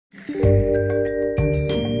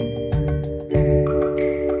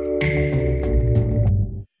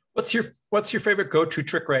What's your favorite go-to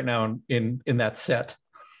trick right now in that set?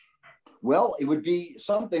 Well, it would be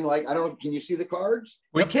something like, I don't know, can you see the cards?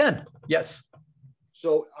 We can, yes.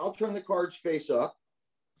 So I'll turn the cards face up.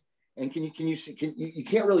 And can you see, you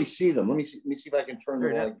can't really see them. Let me see if I can turn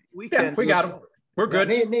them like. We got them. We're good.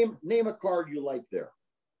 Name a card you like there.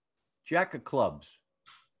 Jack of clubs.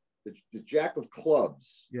 The Jack of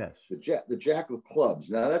clubs. Yes. The Jack of clubs.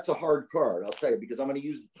 Now that's a hard card, I'll tell you, because I'm going to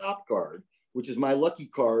use the top card, which is my lucky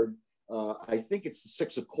card. I think it's the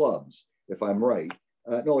 6 of clubs, if I'm right.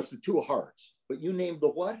 No, it's the 2 of hearts. But you named the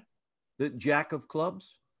what? The Jack of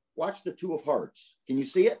clubs. Watch the 2 of hearts. Can you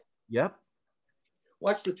see it? Yep.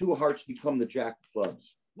 Watch the 2 of hearts become the Jack of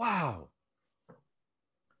clubs. Wow.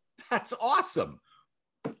 That's awesome.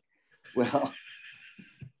 Well,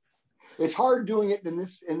 it's hard doing it in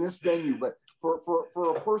this venue, but for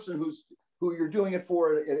a person who you're doing it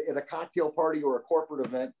for at a cocktail party or a corporate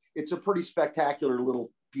event, it's a pretty spectacular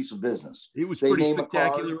little piece of business. It was pretty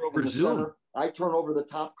spectacular over Zoom. Center. I turn over the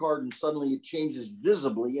top card and suddenly it changes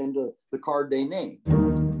visibly into the card they named.